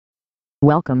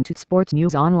Welcome to Sports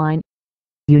News Online.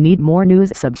 You need more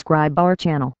news? Subscribe our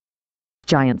channel.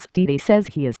 Giants DD says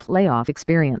he has playoff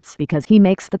experience because he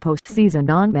makes the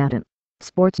postseason on Madden.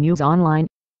 Sports News Online.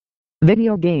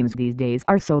 Video games these days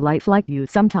are so lifelike you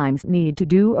sometimes need to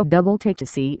do a double take to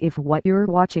see if what you're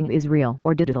watching is real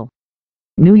or digital.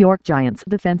 New York Giants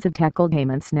defensive tackle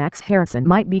Damon Harrison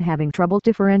might be having trouble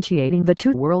differentiating the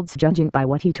two worlds, judging by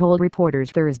what he told reporters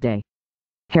Thursday.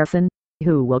 Harrison,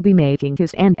 who will be making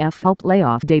his NFL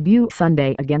playoff debut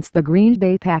Sunday against the Green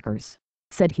Bay Packers,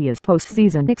 said he has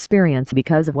postseason experience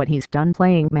because of what he's done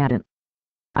playing Madden.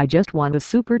 "I just won the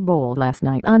Super Bowl last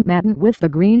night on Madden with the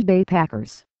Green Bay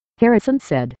Packers," Harrison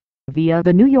said, via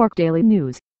the New York Daily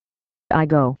News. "I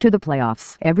go to the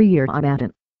playoffs every year on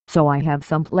Madden, so I have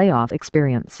some playoff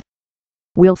experience.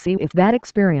 We'll see if that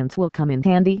experience will come in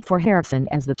handy for Harrison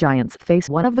as the Giants face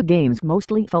one of the game's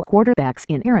most lethal quarterbacks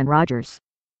in Aaron Rodgers."